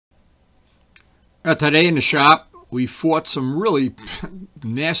Today in the shop, we fought some really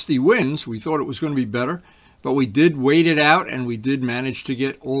nasty winds. We thought it was going to be better, but we did wait it out, and we did manage to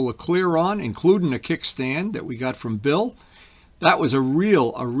get all the clear on, including a kickstand that we got from Bill. That was a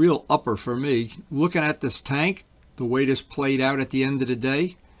real upper for me. Looking at this tank, the way this played out at the end of the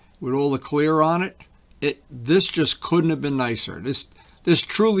day, with all the clear on it, this just couldn't have been nicer. This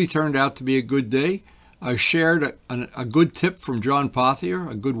truly turned out to be a good day. I shared a good tip from John Pothier,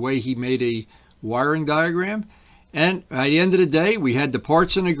 a good way he made a wiring diagram. And at the end of the day, we had the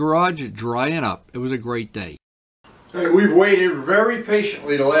parts in the garage drying up. It was a great day. Hey, we've waited very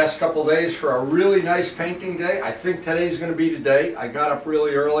patiently the last couple days for a really nice painting day. I think today's going to be the day. I got up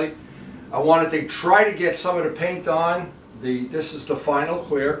really early. I wanted to try to get some of the paint on. This is the final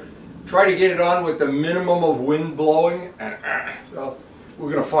clear. Try to get it on with the minimum of wind blowing. So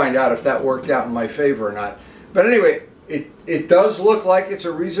we're going to find out if that worked out in my favor or not. But anyway, it does look like it's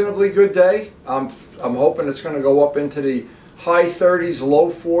a reasonably good day. I'm hoping it's going to go up into the high 30s, low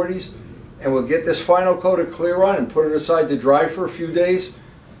 40s, and we'll get this final coat of clear on and put it aside to dry for a few days.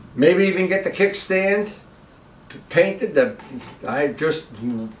 Maybe even get the kickstand painted. A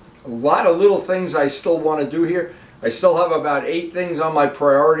lot of little things I still want to do here. I still have about 8 things on my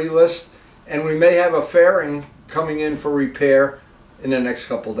priority list, and we may have a fairing coming in for repair in the next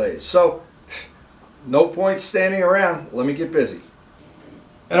couple days. So no point standing around. Let me get busy.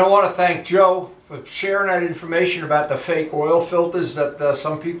 And I want to thank Joe for sharing that information about the fake oil filters that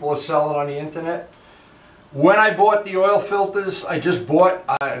some people are selling on the internet. When I bought the oil filters, I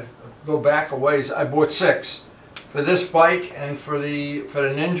go back a ways, I bought 6 for this bike and for the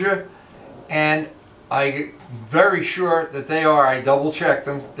Ninja, and I'm very sure that they are. I double checked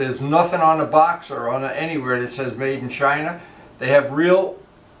them. There's nothing on the box or on anywhere that says made in China. They have real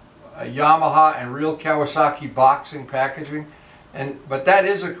YAMAHA and real KAWASAKI boxing packaging, but that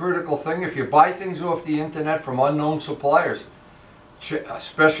is a critical thing. If you buy things off the internet from unknown suppliers,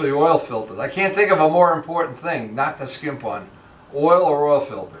 especially oil filters, I can't think of a more important thing not to skimp on: oil or oil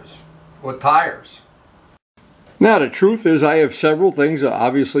filters or tires. Now the truth is, I have several things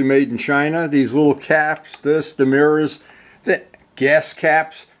obviously made in China. These little caps, the mirrors, the gas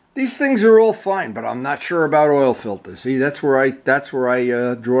caps. These things are all fine, but I'm not sure about oil filters. See, that's where I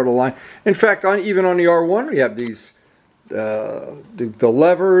draw the line. In fact, even on the R1, we have these the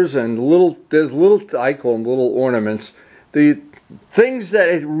levers and there's little, I call them little ornaments. The things that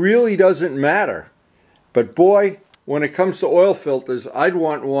it really doesn't matter. But boy, when it comes to oil filters, I'd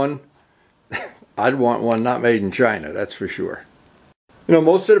want one not made in China, that's for sure. You know,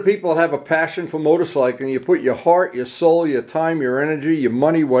 most of the people have a passion for motorcycling. You put your heart, your soul, your time, your energy, your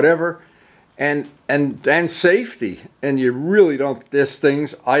money, whatever, and safety. And you really don't, there's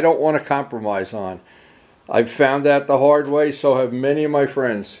things I don't want to compromise on. I've found that the hard way, so have many of my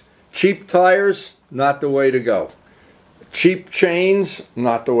friends. Cheap tires, not the way to go. Cheap chains,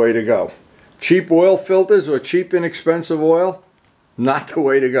 not the way to go. Cheap oil filters or cheap inexpensive oil, not the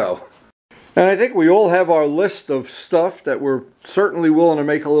way to go. And I think we all have our list of stuff that we're certainly willing to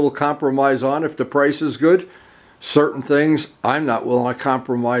make a little compromise on if the price is good. Certain things I'm not willing to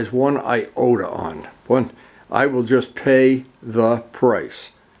compromise one iota on. I will just pay the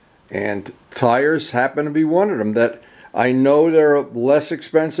price. And tires happen to be one of them. That I know they're less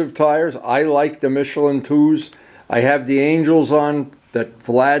expensive tires. I like the Michelin 2s. I have the Angels on that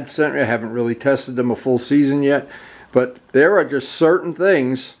Vlad sent me. I haven't really tested them a full season yet. But there are just certain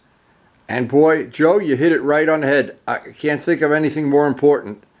things. And boy, Joe, you hit it right on the head. I can't think of anything more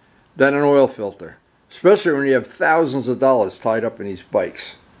important than an oil filter. Especially when you have thousands of dollars tied up in these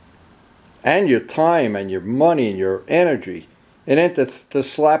bikes. And your time and your money and your energy. And then to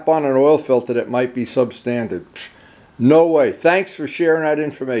slap on an oil filter that might be substandard. No way. Thanks for sharing that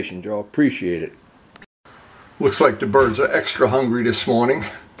information, Joe. Appreciate it. Looks like the birds are extra hungry this morning.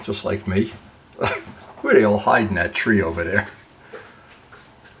 Just like me. Where they all hide in that tree over there?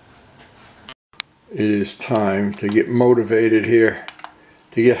 It is time to get motivated here.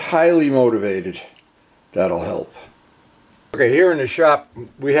 To get highly motivated. That'll help. Okay, here in the shop,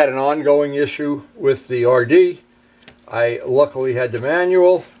 we had an ongoing issue with the RD. I luckily had the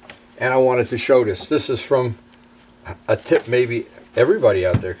manual, and I wanted to show this. This is from a tip maybe everybody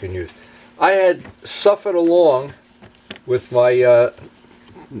out there can use. I had suffered along with my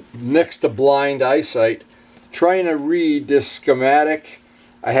next to blind eyesight trying to read this schematic.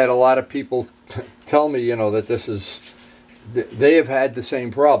 I had a lot of people tell me, you know, that they have had the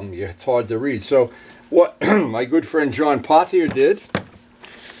same problem. It's hard to read. So what my good friend John Pothier did,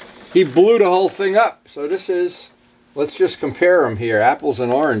 he blew the whole thing up. So this is, let's just compare them here, apples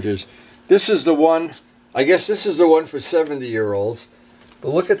and oranges. This is the one, I guess this is the one for 70-year-olds. But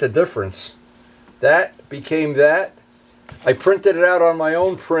look at the difference. that became that. I printed it out on my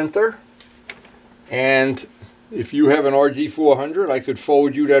own printer, and if you have an RD400, I could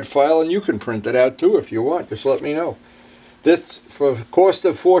forward you that file, and you can print it out too if you want. Just let me know. This for the cost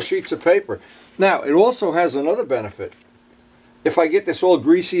of 4 sheets of paper. Now, it also has another benefit. If I get this all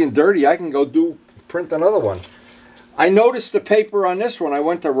greasy and dirty, I can go print another one. I noticed the paper on this one. I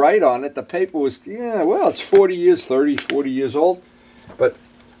went to write on it. The paper was, yeah, well, it's 40 years, 30, 40 years old. But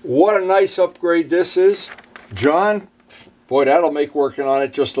what a nice upgrade this is. John, boy, that'll make working on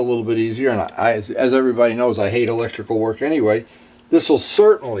it just a little bit easier. And as everybody knows, I hate electrical work anyway. This will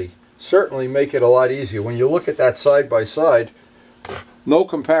certainly make it a lot easier. When you look at that side by side, no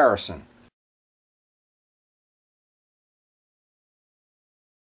comparison.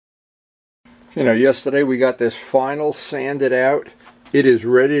 You know, yesterday we got this final sanded out. It is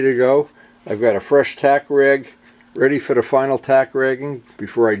ready to go. I've got a fresh tack rag ready for the final tack ragging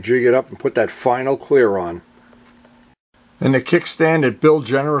before I jig it up and put that final clear on. And the kickstand that Bill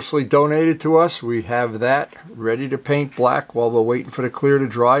generously donated to us, we have that ready to paint black while we're waiting for the clear to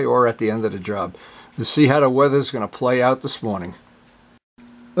dry or at the end of the job. To see how the weather's going to play out this morning.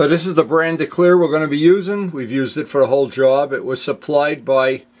 This is the brand of clear we're going to be using. We've used it for the whole job. It was supplied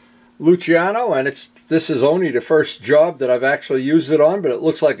by Luciano, and this is only the first job that I've actually used it on, but it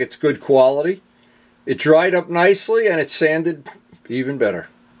looks like it's good quality. It dried up nicely and it sanded even better.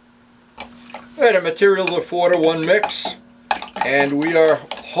 And the materials are 4-to-1 mix, and we are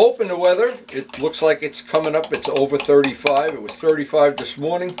hoping the weather, it looks like it's coming up. It's over 35. It was 35 this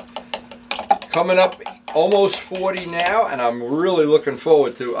morning, coming up almost 40 now, and I'm really looking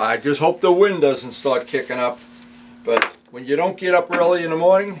forward to. I just hope the wind doesn't start kicking up, but when you don't get up early in the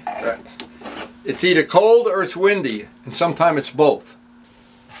morning, it's either cold or it's windy, and sometimes it's both.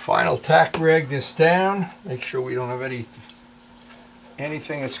 Final tack rag this down. Make sure we don't have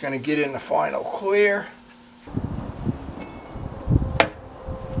anything that's going to get in the final clear.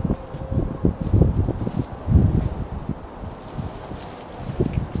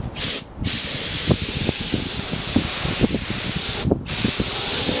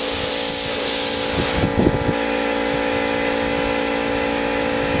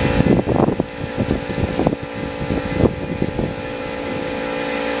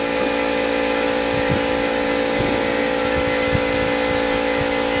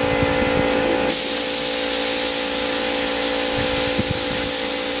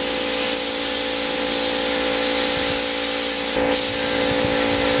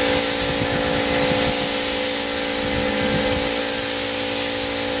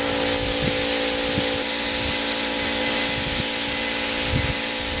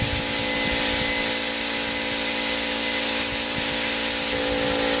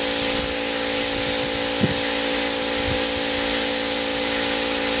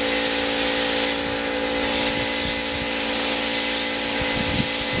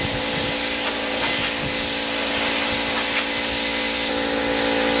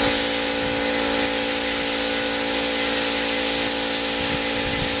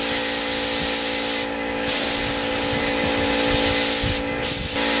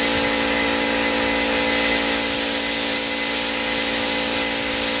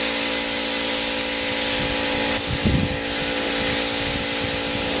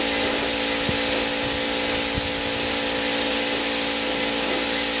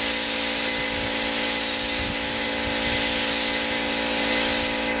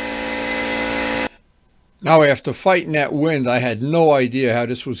 Now, after fighting that wind, I had no idea how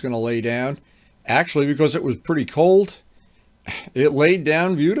this was going to lay down. Actually, because it was pretty cold, it laid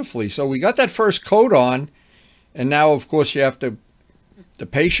down beautifully. So we got that first coat on, and now, of course, you have to, the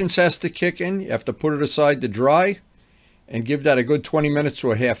patience has to kick in. You have to put it aside to dry and give that a good 20 minutes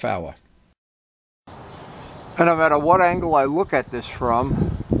to a half hour. And no matter what angle I look at this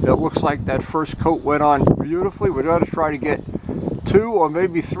from, it looks like that first coat went on beautifully. We're going to try to get 2 or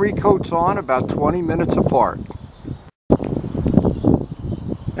maybe 3 coats on about 20 minutes apart.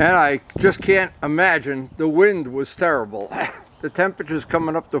 And I just can't imagine, the wind was terrible. The temperature's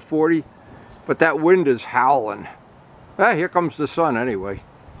coming up to 40, but that wind is howling. Here comes the sun anyway.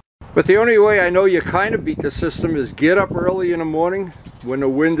 But the only way I know you kind of beat the system is get up early in the morning when the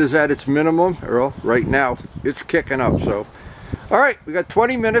wind is at its minimum. Well, right now it's kicking up. So, all right, we got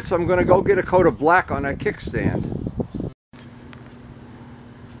 20 minutes. I'm going to go get a coat of black on that kickstand.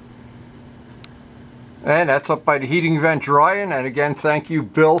 And that's up by the heating vent drying. And again, thank you,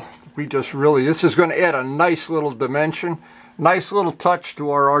 Bill. We just really, this is going to add a nice little dimension, nice little touch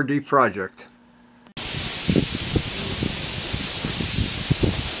to our RD project.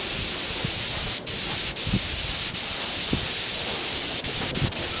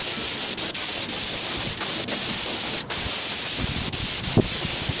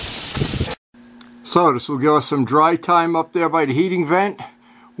 So this will give us some dry time up there by the heating vent.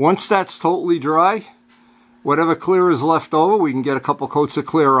 Once that's totally dry, whatever clear is left over, we can get a couple coats of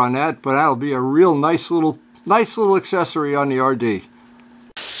clear on that, but that'll be a real nice little accessory on the RD.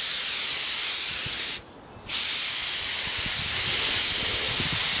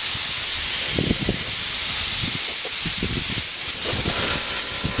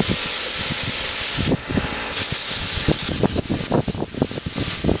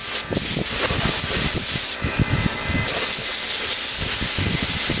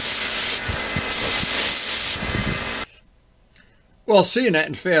 Well, seeing that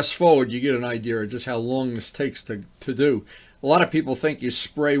and fast forward, you get an idea of just how long this takes to do. A lot of people think you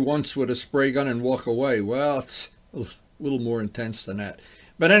spray once with a spray gun and walk away. Well, it's a little more intense than that.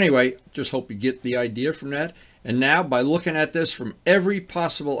 But anyway, just hope you get the idea from that. And now, by looking at this from every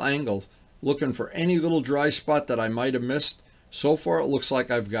possible angle, looking for any little dry spot that I might have missed, so far it looks like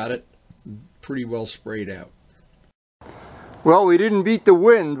I've got it pretty well sprayed out. Well, we didn't beat the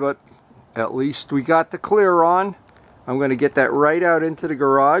wind, but at least we got the clear on. I'm going to get that right out into the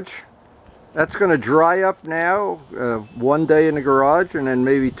garage. That's going to dry up now, 1 day in the garage and then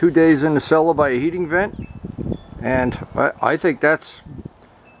maybe 2 days in the cellar by a heating vent. And I think that's,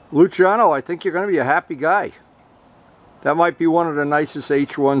 Luciano, I think you're going to be a happy guy. That might be one of the nicest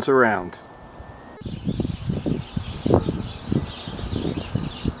H1s around.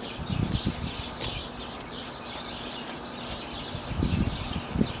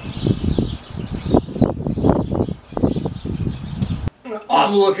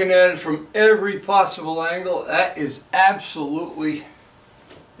 I'm looking at it from every possible angle. That is absolutely,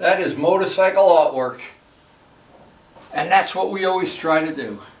 that is motorcycle artwork. And that's what we always try to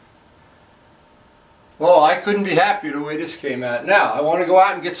do. Well, I couldn't be happier the way this came out. Now, I want to go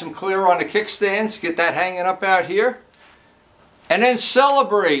out and get some clear on the kickstands, get that hanging up out here, and then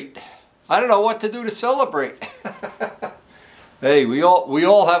celebrate. I don't know what to do to celebrate. Hey, we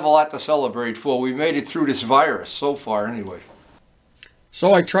all have a lot to celebrate for. We made it through this virus so far anyway.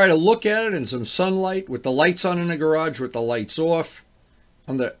 So I try to look at it in some sunlight with the lights on in the garage, with the lights off,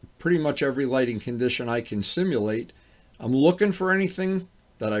 under pretty much every lighting condition I can simulate. I'm looking for anything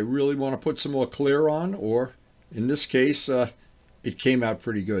that I really want to put some more clear on, or in this case, it came out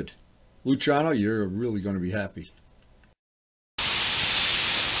pretty good. Luciano, you're really going to be happy.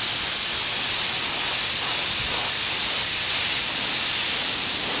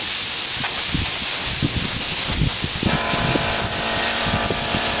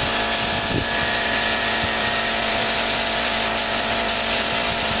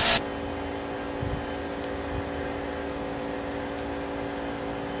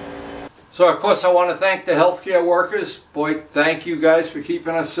 So of course I want to thank the healthcare workers. Boy, thank you guys for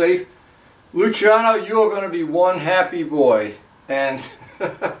keeping us safe. Luciano, you are going to be one happy boy. And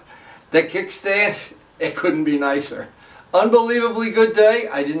the kickstand, it couldn't be nicer. Unbelievably good day.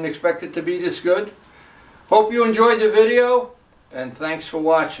 I didn't expect it to be this good. Hope you enjoyed the video, and thanks for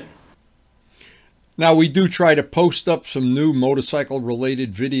watching. Now we do try to post up some new motorcycle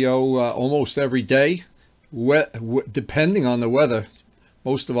related video almost every day, depending on the weather.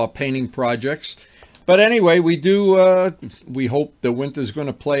 Most of our painting projects. But anyway, we hope the winter's going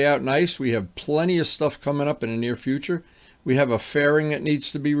to play out nice. We have plenty of stuff coming up in the near future. We have a fairing that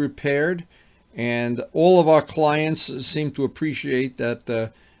needs to be repaired, and all of our clients seem to appreciate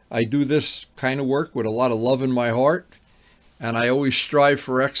that I do this kind of work with a lot of love in my heart, and I always strive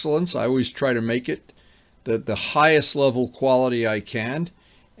for excellence. I always try to make it the highest level quality I can,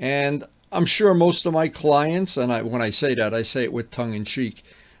 and I'm sure most of my clients, and when I say that, I say it with tongue in cheek,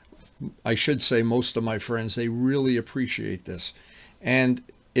 I should say most of my friends, they really appreciate this. And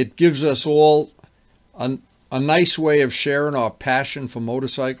it gives us all a nice way of sharing our passion for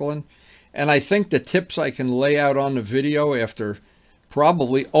motorcycling. And I think the tips I can lay out on the video after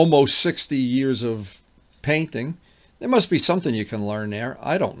probably almost 60 years of painting, there must be something you can learn there.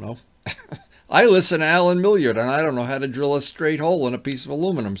 I don't know. I listen to Alan Milliard, and I don't know how to drill a straight hole in a piece of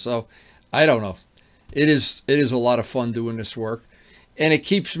aluminum, so I don't know. It is a lot of fun doing this work, and it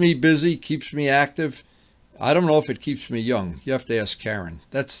keeps me busy, keeps me active. I don't know if it keeps me young. You have to ask Karen.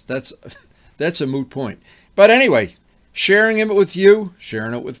 That's a moot point. But anyway, sharing it with you,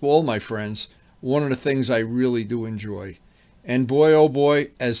 sharing it with all my friends, one of the things I really do enjoy. And boy, oh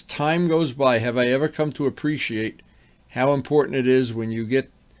boy, as time goes by, have I ever come to appreciate how important it is when you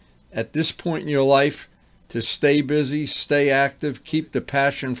get at this point in your life to stay busy, stay active, keep the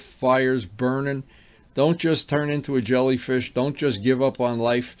passion fires burning. Don't just turn into a jellyfish. Don't just give up on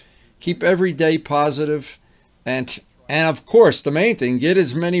life. Keep every day positive. And of course, the main thing, get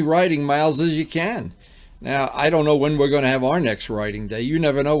as many riding miles as you can. Now, I don't know when we're going to have our next riding day. You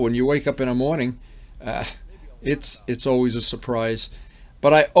never know when you wake up in the morning. It's always a surprise.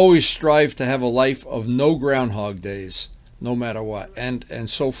 But I always strive to have a life of no Groundhog Days, no matter what. And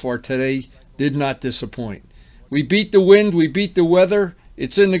so far today did not disappoint. We beat the wind, we beat the weather.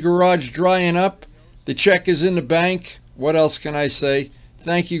 It's in the garage drying up. The check is in the bank. What else can I say?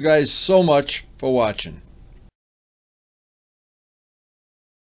 Thank you guys so much for watching.